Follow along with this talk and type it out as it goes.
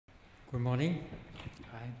Good morning.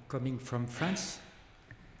 I'm coming from France.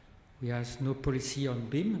 We have no policy on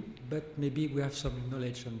BIM, but maybe we have some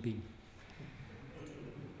knowledge on BIM.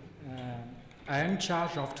 I am in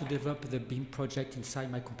charge of to develop the BIM project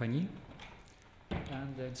inside my company,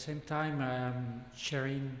 and at the same time I am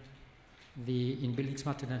sharing in Building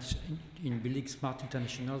Smart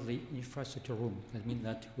International the infrastructure room. That means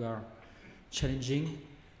that we are challenging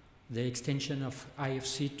the extension of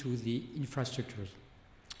IFC to the infrastructures.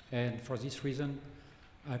 And for this reason,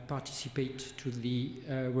 I participate to the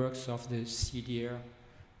works of the CDR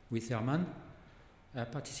with Herman. I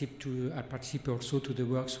participate also to the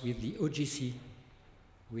works with the OGC,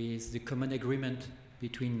 with the common agreement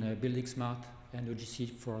between Building Smart and OGC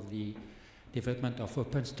for the development of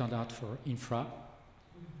open standard for infra.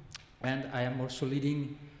 And I am also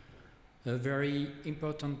leading a very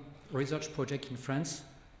important research project in France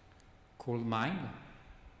called MINnD.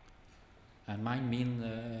 And MINnD means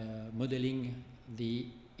modeling the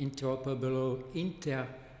interoperable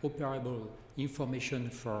information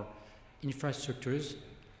for infrastructures,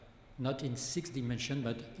 not in 6 dimensions,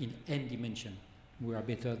 but in n dimension. We are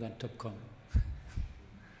better than Topcom.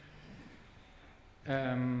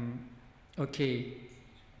 Okay,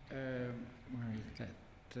 where is that?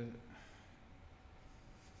 Okay.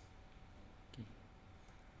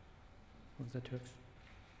 How that works?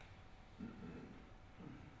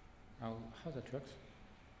 How that works?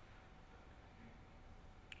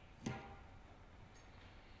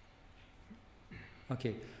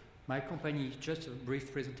 Okay, my company, just a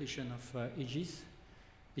brief presentation of Egis.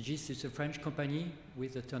 Egis is a French company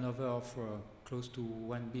with a turnover of close to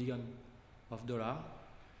 $1 billion.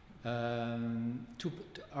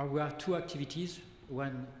 We have 2 activities.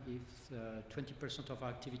 One is 20% of our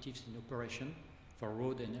activities in operation for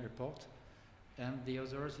road and airport, and the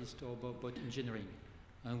other is about engineering.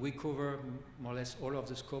 And we cover more or less all of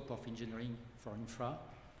the scope of engineering for infra,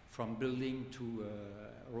 from building to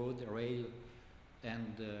road, rail,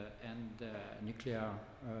 and nuclear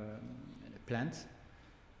plants.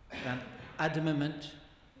 And at the moment,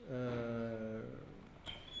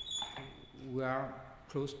 we are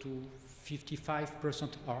close to 55%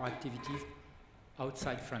 of our activities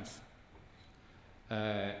outside France.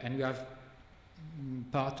 And we have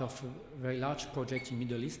part of a very large project in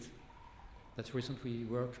Middle East. That's the reason we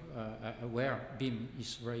work where BIM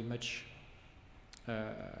is very much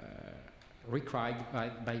required by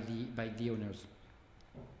the owners.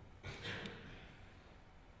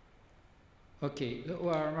 Okay,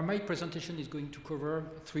 my presentation is going to cover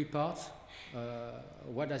 3 parts.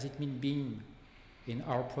 What does it mean BIM in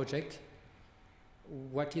our project?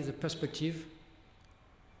 What is the perspective?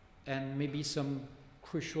 And maybe some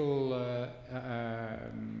crucial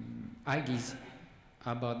ideas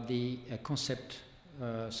about the concept,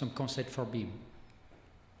 some concept for BIM.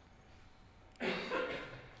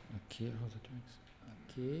 Okay, how that works?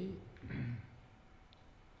 Okay.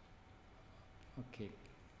 Okay.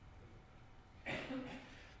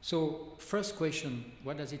 So, first question,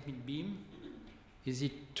 what does it mean BIM? Is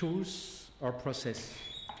it tools or process?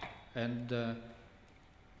 And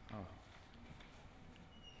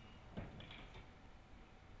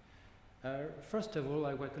first of all,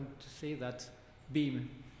 I want to say that BIM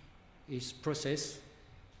is process,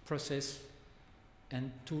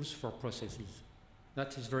 and tools for processes.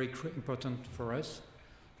 That is very important for us.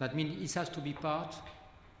 That means it has to be part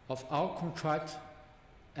of our contract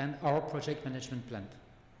and our project management plan.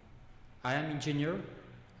 I am engineer,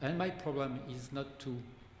 and my problem is not to.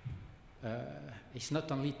 It's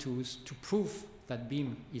not only to prove that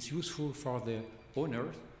BIM is useful for the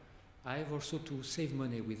owners. I have also to save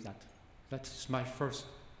money with that. That is my first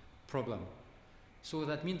problem. So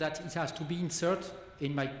that means that it has to be inserted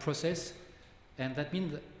in my process, and that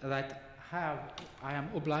means that I am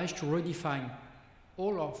obliged to redefine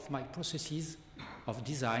all of my processes of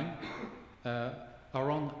design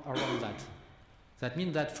around that. That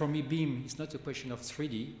means that for me, BIM is not a question of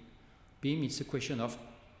 3D. BIM is a question of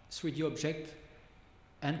 3D object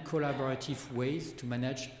and collaborative ways to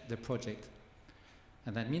manage the project.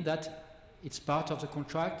 And that means that it's part of the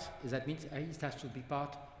contract. That means it has to be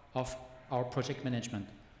part of our project management.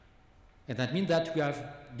 And that means that we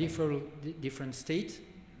have different state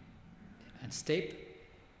and step,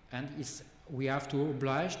 and we have to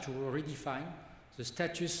oblige to redefine the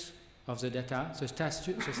status of the data, the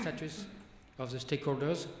status of the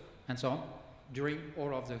stakeholders, and so on, during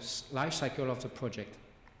all of the life cycle of the project.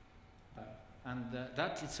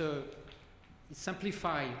 That it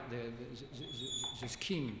simplifies the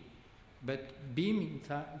scheme, but BIM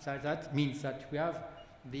inside that means that we have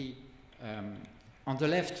on the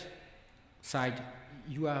left side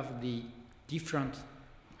you have the different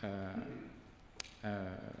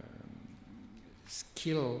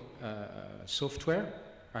skill software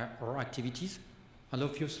or activities, and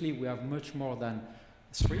obviously we have much more than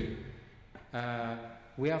 3.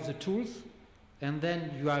 We have the tools, and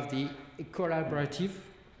then you have the collaborative.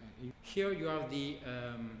 Here you have the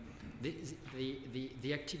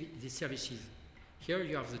services. Here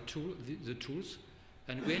you have the tools,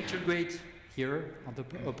 and we integrate here on the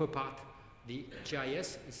upper part the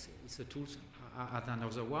GIS is the tools as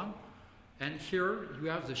another one, and here you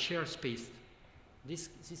have the share space. This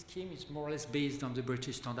scheme is more or less based on the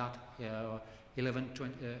British standard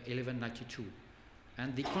 1192,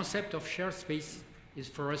 and the concept of share space is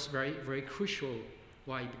for us very, very crucial.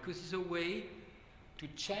 Why? Because it's a way to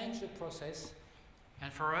change the process,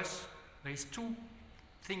 and for us there is 2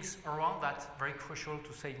 things around that very crucial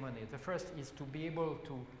to save money. The first is to be able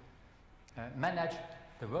to manage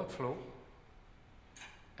the workflow,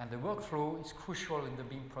 and the workflow is crucial in the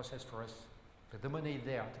BIM process for us. The money is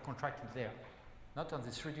there, the contract is there, not on the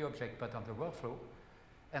 3D object but on the workflow.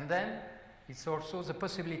 And then it's also the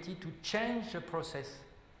possibility to change the process,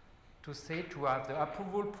 to have the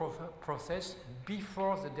approval process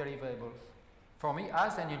before the deliverables. For me,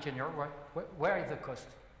 as an engineer, where is the cost?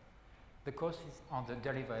 The cost is on the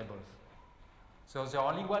deliverables. So the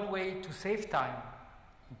only one way to save time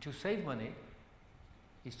and to save money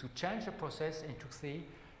is to change the process and to say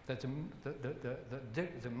that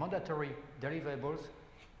the mandatory deliverables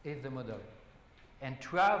is the model. And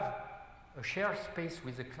to have a shared space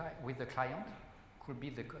with the client, could be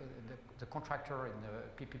the contractor in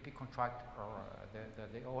the PPP contract, or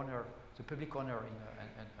the owner, the public owner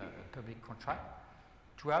in a public contract,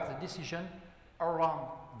 to have the decision around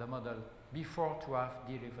the model before to have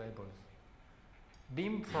deliverables.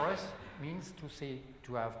 BIM for us means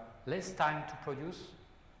to have less time to produce,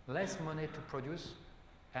 less money to produce,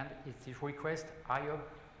 and it requests higher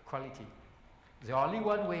quality. The only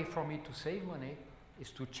one way for me to save money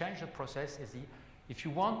is to change the process. If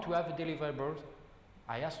you want to have a deliverable,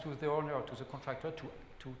 I ask to the owner or to the contractor to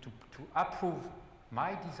approve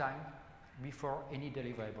my design before any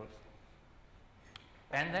deliverables.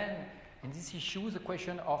 And then in this issue, the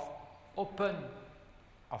question of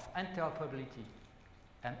interoperability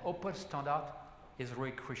and open standard is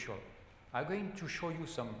very crucial. I'm going to show you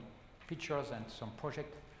some pictures and some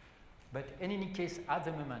projects, but in any case, at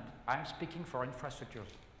the moment, I'm speaking for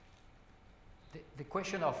infrastructures. The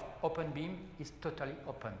question of open BIM is totally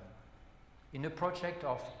open. In a project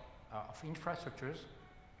of infrastructures,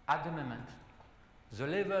 at the moment, the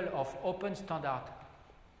level of open standard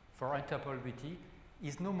for interoperability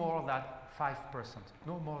is no more than 5%,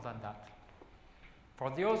 no more than that. For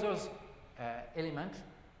the others element,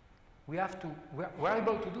 we're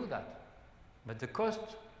able to do that, but the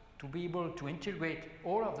cost to be able to integrate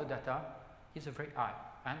all of the data is very high,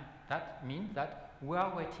 and that means that we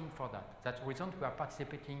are waiting for that. That's the reason we are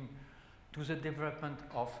participating to the development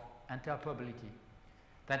of interoperability.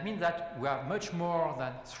 That means that we have much more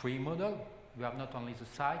than 3 models. We have not only the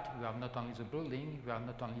site, we have not only the building, we have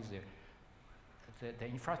not only the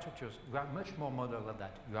infrastructures, we have much more models than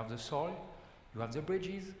that. You have the soil, you have the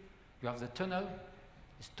bridges, you have the tunnel.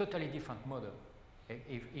 It's totally different model.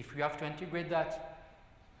 If you have to integrate that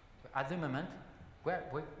at the moment,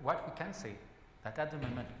 what we can say, that at the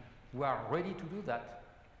moment we are ready to do that,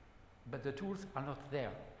 but the tools are not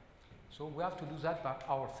there. So we have to do that by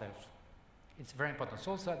ourselves. It's very important.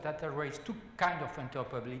 So that there is 2 kinds of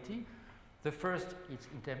interoperability. The first is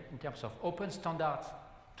in terms of open standards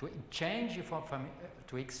to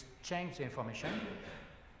exchange the information.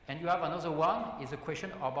 And you have another one is a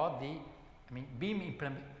question about the BIM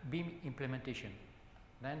implementation.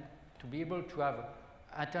 Then to be able to have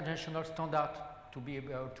international standard to be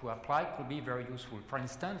able to apply could be very useful. For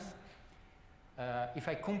instance, if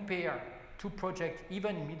I compare 2 projects,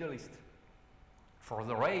 even in Middle East, for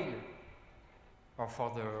the rail or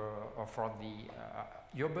for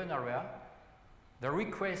the urban area, the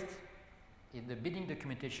request in the bidding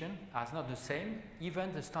documentation is not the same.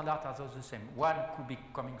 Even the standards are not the same. One could be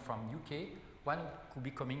coming from UK, one could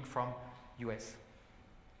be coming from US.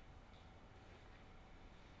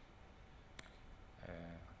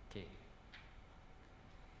 Okay.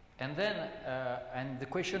 And then, and the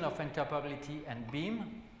question of interoperability and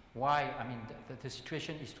BIM, why? I mean, the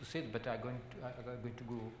situation is to say, but I'm going to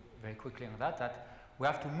go very quickly on that we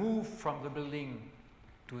have to move from the building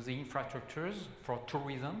to the infrastructures for 2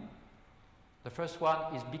 reasons. The first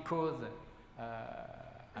one is because,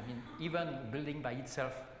 even building by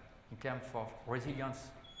itself, in terms of resilience,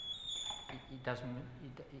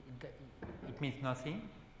 it means nothing.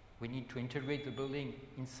 We need to integrate the building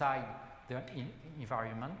inside the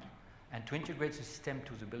environment. and to integrate the system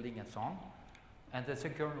to the building and so on. And the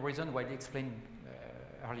second reason why I explained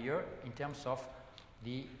earlier, in terms of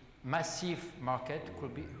the massive market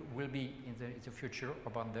will be in the future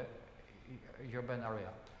about the urban area.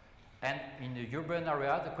 And in the urban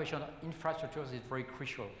area, the question of infrastructures is very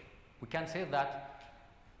crucial. We can say that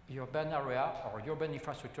urban area or urban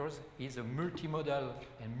infrastructures is a multimodal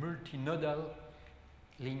and multinodal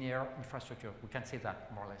linear infrastructure. We can say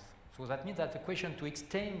that more or less. So that means that the question to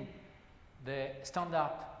extend the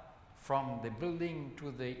standard from the building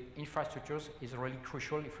to the infrastructures is really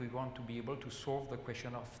crucial if we want to be able to solve the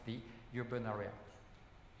question of the urban area.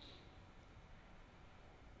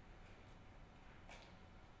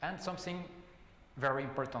 And something very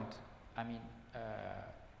important, I mean,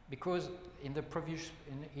 because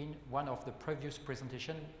in one of the previous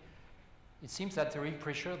presentation, it seems that there is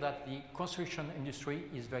pressure that the construction industry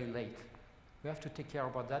is very late. We have to take care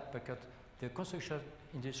about that because the construction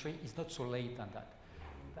industry is not so late than that.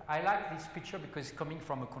 I like this picture because it's coming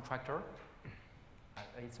from a contractor.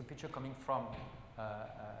 It's a picture coming from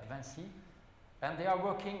Vinci, and they are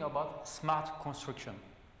working about smart construction.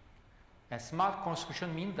 And smart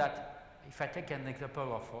construction means that if I take an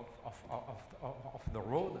example of the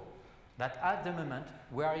road, that at the moment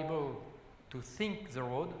we are able to think the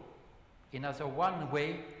road in as one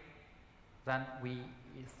way than we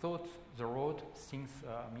thought the road since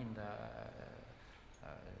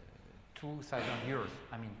 2,000 years.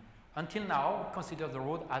 I mean, until now, we consider the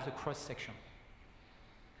road as a cross section.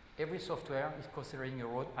 Every software is considering a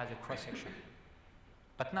road as a cross section.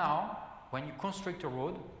 But now, when you construct a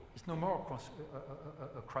road, it's no more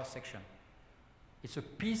a cross section. It's a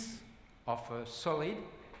piece of a solid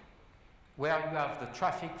where you have the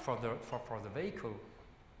traffic for the vehicle,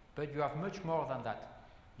 but you have much more than that.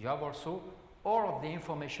 You have also all of the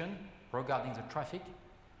information regarding the traffic,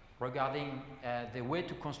 regarding the way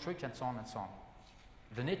to construct and so on and so on.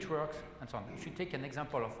 The networks and so on. If you take an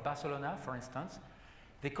example of Barcelona, for instance,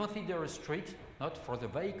 they consider a street not for the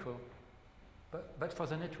vehicle, but for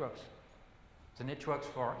the networks. The networks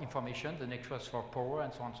for information, the networks for power,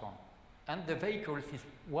 and so on and so on. And the vehicles is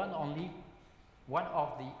one of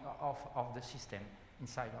the system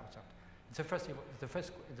inside outside. It's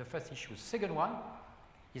the first issue. Second one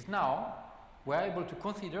is now we are able to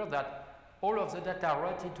consider that all of the data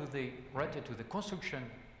related to the construction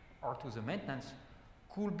or to the maintenance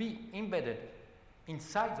could be embedded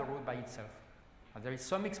inside the road by itself. And there is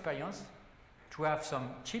some experience to have some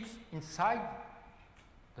chips inside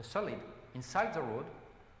the solid, inside the road,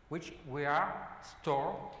 which we are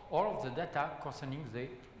store all of the data concerning the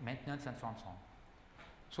maintenance and so on and so on.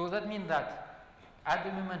 So that means that at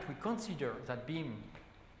the moment we consider that BIM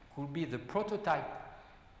could be the prototype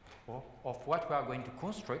of what we are going to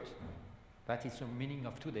construct. That is the meaning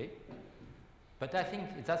of today. But I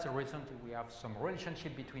think that's the reason that we have some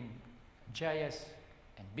relationship between GIS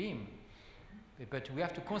and BIM. But we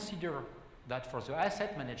have to consider that for the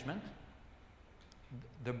asset management,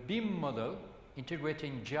 the BIM model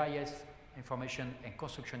integrating GIS information and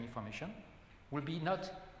construction information will be not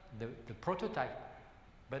the prototype,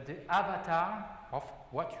 but the avatar of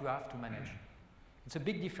what you have to manage. It's a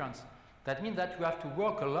big difference. That means that you have to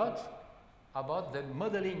work a lot about the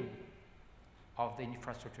modeling of the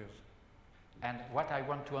infrastructures. And what I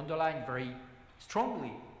want to underline very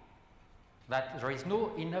strongly, that there is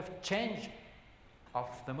no enough change of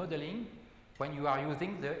the modeling when you are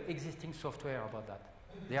using the existing software about that.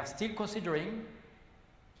 They are still considering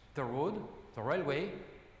the road, the railway,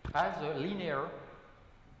 as a linear,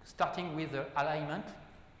 starting with the alignment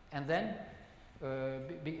and then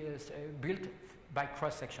built by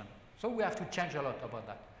cross-section. So we have to change a lot about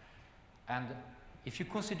that. And if you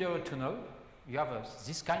consider a tunnel, you have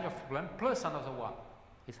this kind of problem, plus another one,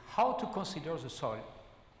 is how to consider the soil.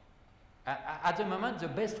 At the moment, the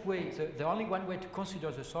best way, the only one way to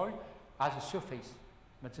consider the soil as a surface.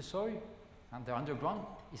 But the soil and the underground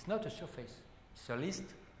is not a surface. It's a list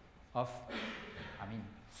of,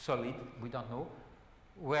 solid, we don't know,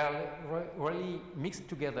 well, really mixed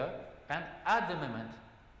together. And at the moment,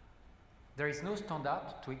 there is no standard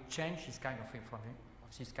to exchange this kind of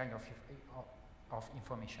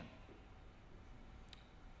information.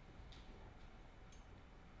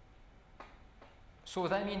 So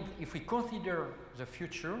that means if we consider the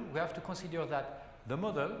future, we have to consider that the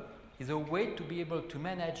model is a way to be able to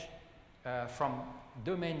manage from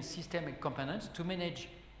domain, system, and components to manage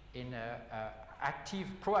in an active,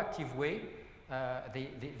 proactive way the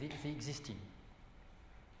existing.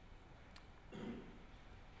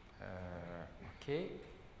 Okay,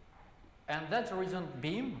 and that's the reason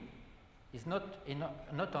BIM is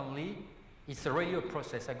not only, it's a radio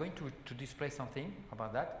process. I'm going to display something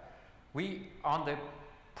about that. We, on the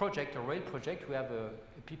project, a rail project, we have a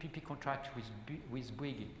PPP contract with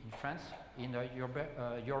Bouygues in France, in a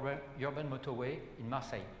urban motorway in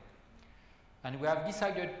Marseille. And we have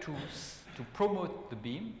decided to promote the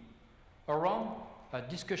BIM around a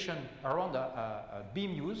discussion around a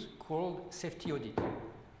BIM use called safety audit.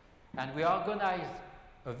 And we organized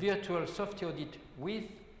a virtual safety audit with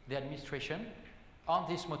the administration on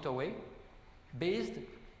this motorway based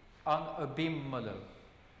on a BIM model.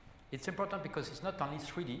 It's important because it's not only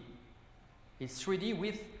 3D, it's 3D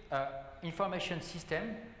with information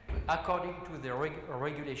system according to the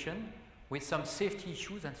regulation with some safety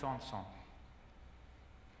issues and so on and so on.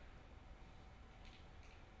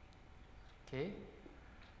 Okay,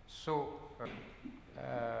 so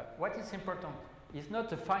what is important is not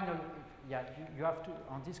the final, yeah, you have to,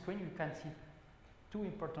 on this screen you can see two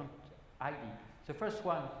important ideas. The first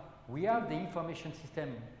one, we have the information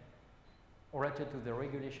system related to the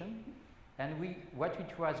regulation, and what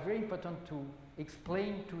it was very important to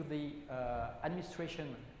explain to the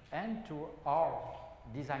administration and to our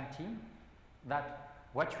design team that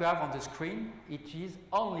what you have on the screen, it is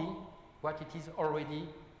only what it is already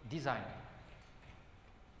designed.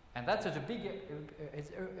 And that's a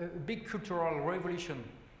big cultural revolution,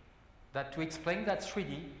 that to explain that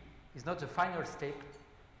 3D is not the final step,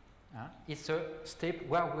 it's a step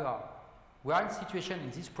where we are. We are in a situation in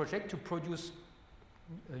this project to produce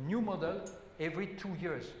a new model every 2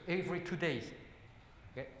 years, every 2 days.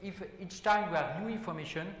 Okay? If each time we have new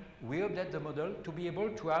information, we update the model to be able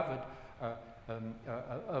to have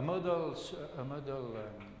a model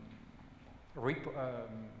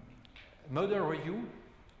review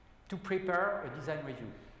to prepare a design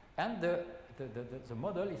review. And the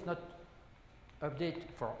model is not updated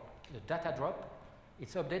for the data drop,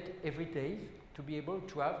 it's updated every day to be able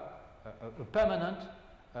to have a permanent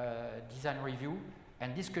design review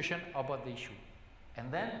and discussion about the issue.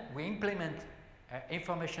 And then we implement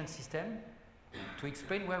information system to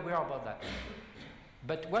explain where we are about that.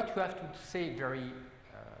 But what you have to say very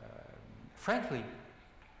frankly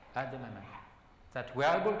at the moment, that we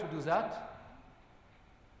are able to do that,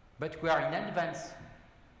 but we are in advance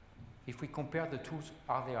if we compare the tools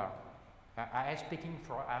how they are. I am speaking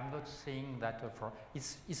for, I'm not saying that for,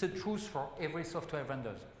 it's a truth for every software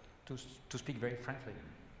vendor, to speak very frankly.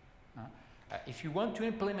 If you want to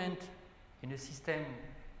implement in a system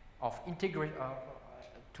of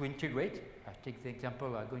to integrate, I take the example,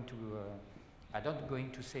 I'm not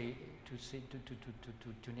going to say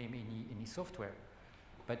to name any software,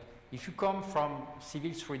 but if you come from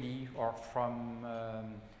Civil 3D or from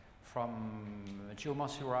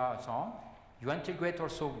Geomansura and so on, you integrate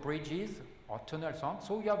also bridges or tunnels and so on,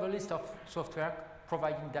 so you have a list of software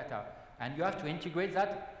providing data, and you have to integrate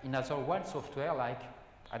that in other one software, like,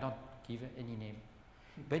 I don't give any name.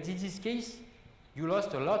 But in this case, you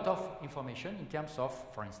lost a lot of information in terms of,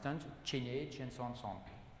 for instance, chainage and so on and so on.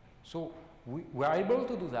 So we are able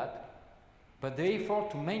to do that, but the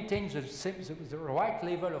effort to maintain the right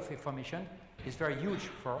level of information is very huge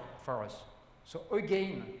for us. So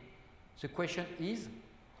again, the question is,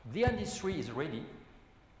 the industry is ready,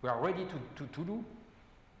 we are ready to do,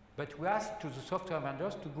 but we ask to the software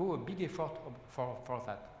vendors to go a big effort for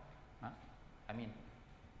that. I mean,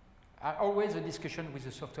 always a discussion with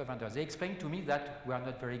the software vendors. They explain to me that we are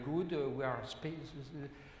not very good, we are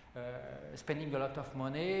spending a lot of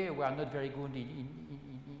money, we are not very good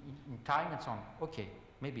in time and so on. Okay,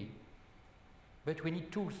 maybe. But we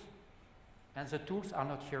need tools, and the tools are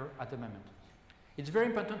not here at the moment. It's very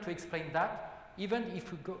important to explain that, even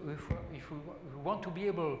if we want to be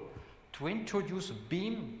able to introduce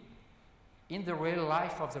BIM in the real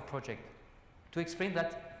life of the project, to explain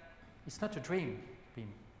that it's not a dream, BIM.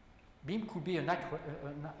 BIM could be a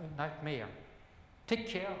nightmare. Take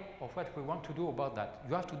care of what we want to do about that.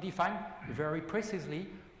 You have to define very precisely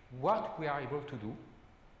what we are able to do,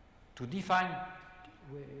 to define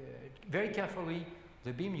very carefully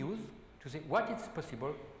the BIM use, to say what is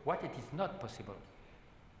possible, what it is not possible.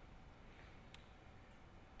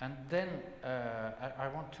 And then I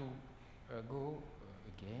want to go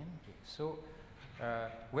again. So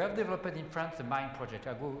we have developed in France the MINnD project.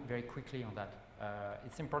 I'll go very quickly on that.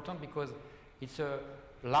 It's important because it's a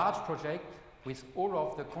large project with all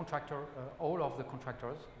of the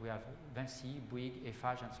contractors. We have Vinci, Bouygues,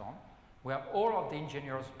 Eiffage, and so on. We have all of the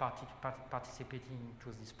engineers participating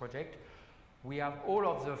to this project. We have all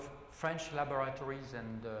of the French laboratories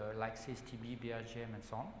and like CSTB, BRGM, and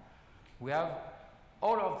so on. We have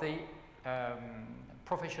all of the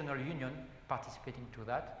professional union participating to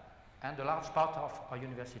that, and a large part of our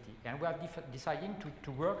university. And we are deciding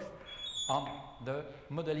to work on the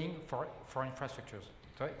modeling for infrastructures.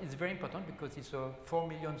 So it's very important because it's a 4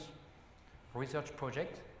 million research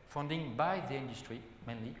project funding by the industry,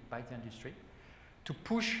 mainly by the industry, to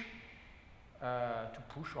push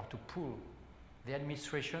or to pull the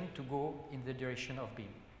administration to go in the direction of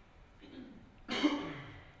BIM.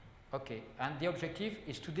 Okay, and the objective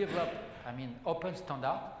is to develop, open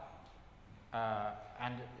standard,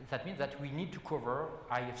 and that means that we need to cover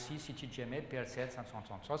IFC, CTGMA, PLCS, and so on,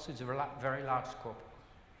 so on. So it's a very large scope.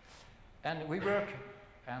 And we work,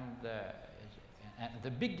 and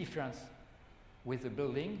the big difference with the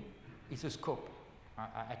building is the scope.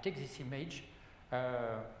 I take this image.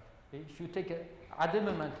 If you take at the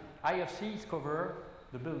moment, IFC is cover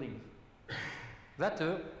the buildings. That's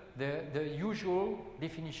the usual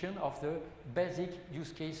definition of the basic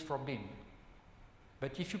use case for BIM.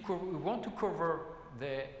 But if you want to cover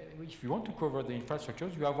the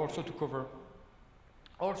infrastructures, you have also to cover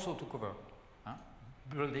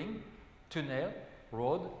building, tunnel,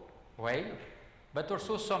 road, rail, but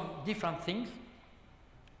also some different things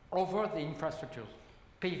over the infrastructures.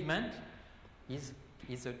 Pavement it's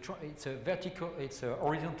a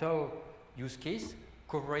horizontal use case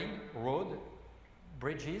covering road,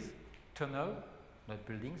 bridges, tunnel, not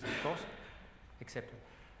buildings, of course, except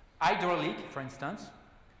hydraulic, for instance,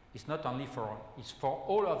 is not only it's for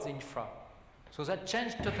all of the infra. So that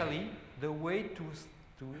changed totally the way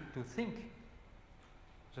to think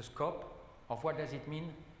the scope of what does it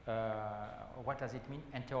mean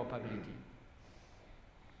interoperability.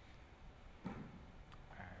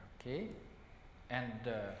 Okay, and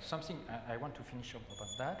something I want to finish up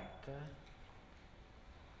about that.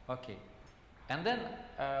 Okay, and then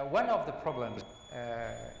one of the problems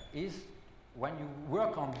is when you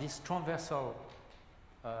work on this transversal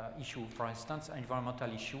issue, for instance,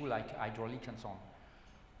 environmental issue like hydraulic and so on.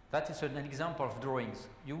 That is an example of drawings.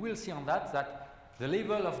 You will see on that the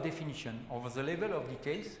level of definition over the level of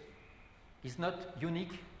details is not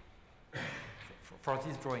unique for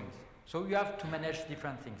these drawings. So you have to manage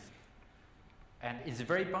different things. And it's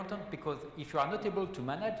very important because if you are not able to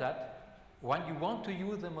manage that, when you want to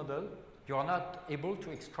use the model, you are not able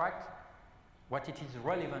to extract what it is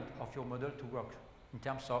relevant of your model to work in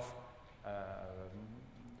terms of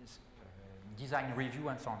design review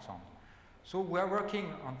and so on and so on. So we are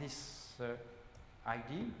working on this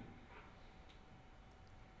idea.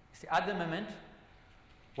 At the moment,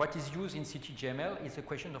 what is used in CTGML is a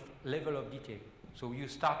question of level of detail. So you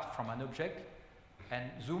start from an object,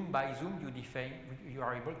 and zoom by zoom, you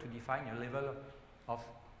are able to define a level of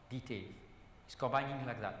detail. It's combining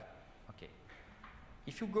like that. Okay.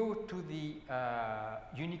 If you go to the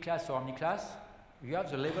uniclass or omniclass, you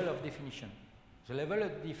have the level of definition. The level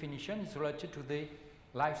of definition is related to the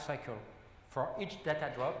life cycle. For each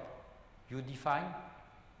data drop, you define,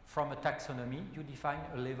 from a taxonomy, you define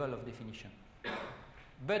a level of definition.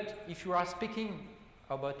 But if you are speaking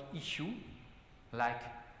about issue, like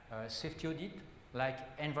safety audit, like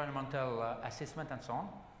environmental assessment and so on,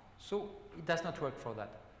 so it does not work for that.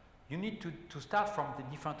 You need to start from the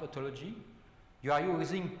different ontology. You are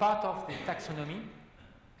using part of the taxonomy,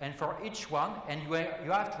 and for each one, and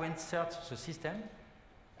you have to insert the system,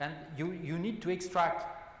 and you need to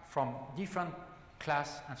extract from different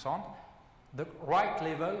class and so on the right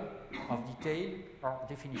level of detail or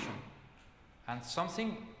definition. And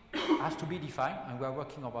something has to be defined, and we are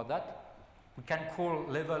working about that. We can call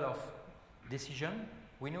level of decision.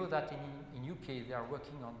 We know that in UK they are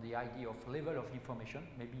working on the idea of level of information,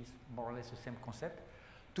 maybe it's more or less the same concept,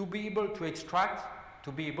 to be able to extract,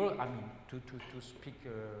 to be able, to speak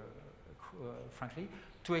frankly,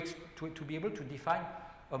 to be able to define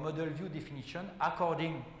a model view definition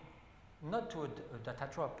according, not to a data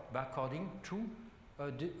drop, but according to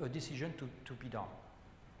a decision to be done.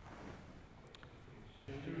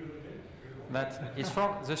 That is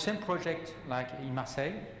for the same project like in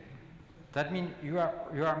Marseille. That means you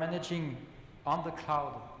are managing on the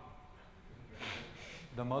cloud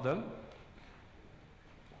the model,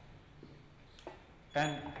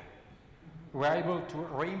 and we are able to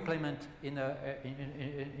re-implement in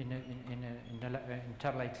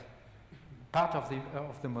tablet part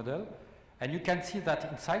of the model, and you can see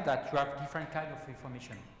that inside that you have different kind of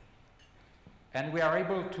information, and we are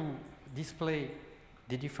able to display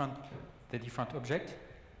the different object.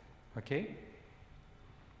 Okay.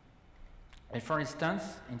 And for instance,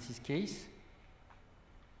 in this case,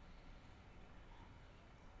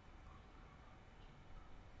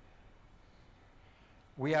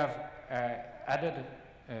 we have added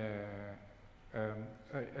a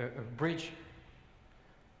bridge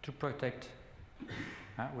to protect.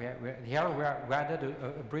 We added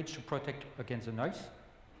a bridge to protect against the noise.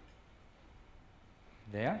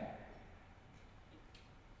 There.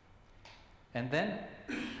 And then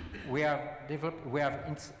we have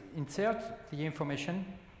insert the information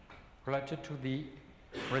related to the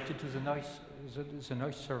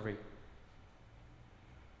noise survey.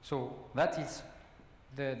 So that is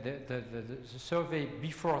the survey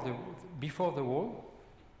before the wall.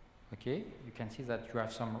 Okay, you can see that you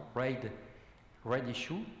have some red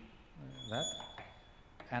issue, that,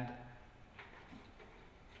 and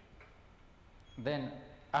then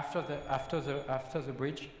after the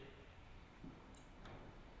bridge,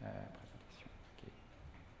 okay,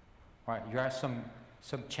 right, you have some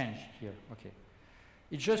change here. Okay,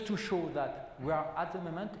 it's just to show that we are at the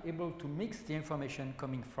moment able to mix the information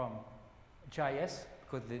coming from GIS,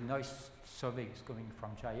 because the noise survey is coming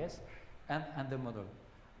from GIS, and the model.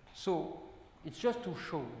 So it's just to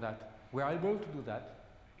show that we are able to do that.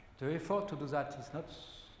 The effort to do that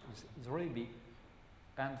is really big,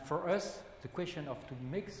 and for us, the question of to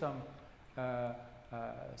make the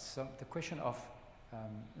question of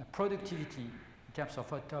productivity in terms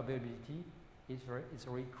of availability is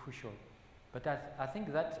very crucial. But I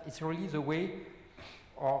think that it's really the way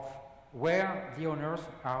of where the owners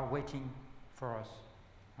are waiting for us.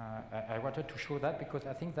 I wanted to show that because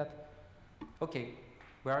I think that, okay,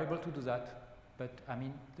 we are able to do that, but I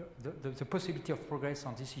mean, the possibility of progress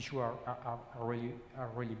on this issue are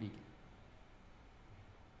really big.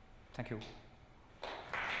 Thank you.